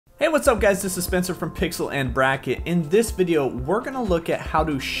Hey, what's up guys? This is Spencer from Pixel and Bracket. In this video, we're gonna look at how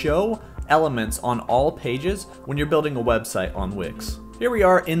to show elements on all pages when you're building a website on Wix. Here we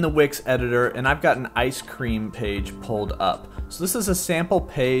are in the Wix editor, and I've got an ice cream page pulled up. So this is a sample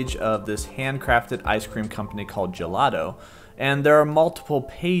page of this handcrafted ice cream company called Gelato, and there are multiple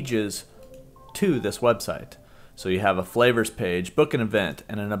pages to this website. So you have a flavors page, book an event,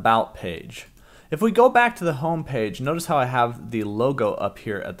 and an about page. If we go back to the home page, notice how I have the logo up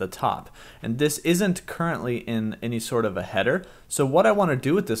here at the top. And this isn't currently in any sort of a header. So what I want to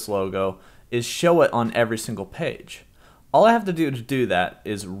do with this logo is show it on every single page. All I have to do that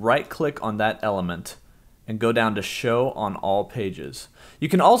is right click on that element and go down to show on all pages. You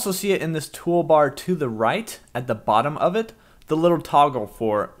can also see it in this toolbar to the right at the bottom of it, the little toggle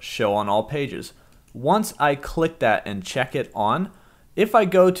for show on all pages. Once I click that and check it on, if I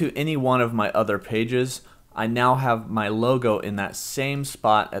go to any one of my other pages, I now have my logo in that same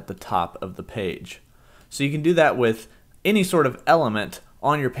spot at the top of the page. So you can do that with any sort of element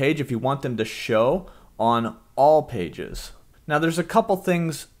on your page if you want them to show on all pages. Now there's a couple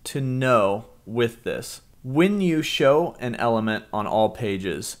things to know with this. When you show an element on all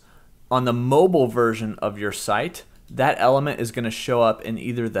pages, on the mobile version of your site, that element is going to show up in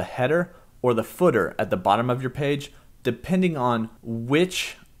either the header or the footer at the bottom of your page, depending on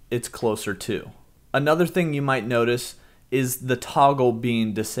which it's closer to. Another thing you might notice is the toggle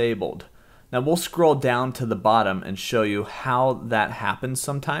being disabled. Now we'll scroll down to the bottom and show you how that happens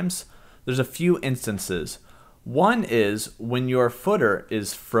sometimes. There's a few instances. One is when your footer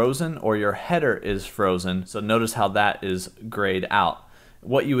is frozen or your header is frozen. So notice how that is grayed out.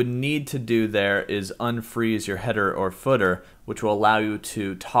 What you would need to do there is unfreeze your header or footer, which will allow you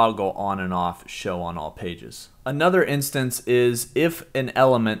to toggle on and off show on all pages. Another instance is if an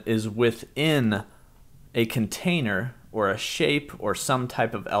element is within a container or a shape or some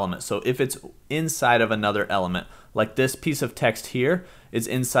type of element. So if it's inside of another element, like this piece of text here is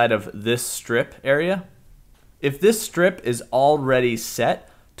inside of this strip area. If this strip is already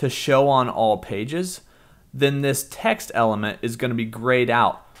set to show on all pages, then this text element is going to be grayed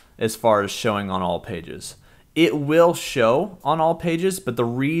out as far as showing on all pages. It will show on all pages, but the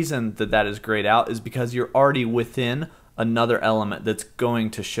reason that that is grayed out is because you're already within another element that's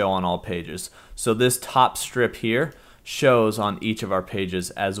going to show on all pages. So this top strip here shows on each of our pages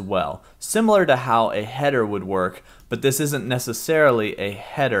as well. Similar to how a header would work, but this isn't necessarily a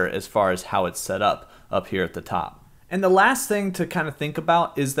header as far as how it's set up here at the top. And the last thing to kind of think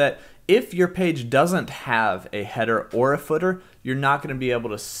about is that if your page doesn't have a header or a footer, you're not going to be able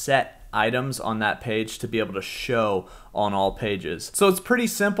to set items on that page to be able to show on all pages. So it's pretty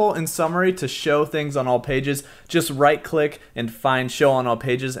simple in summary to show things on all pages. Just right click and find show on all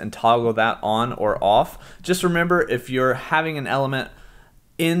pages and toggle that on or off. Just remember, if you're having an element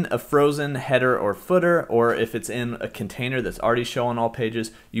in a frozen header or footer, or if it's in a container that's already showing all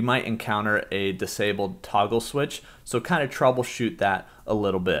pages, you might encounter a disabled toggle switch. So kind of troubleshoot that a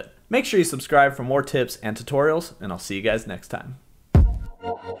little bit. Make sure you subscribe for more tips and tutorials, and I'll see you guys next time.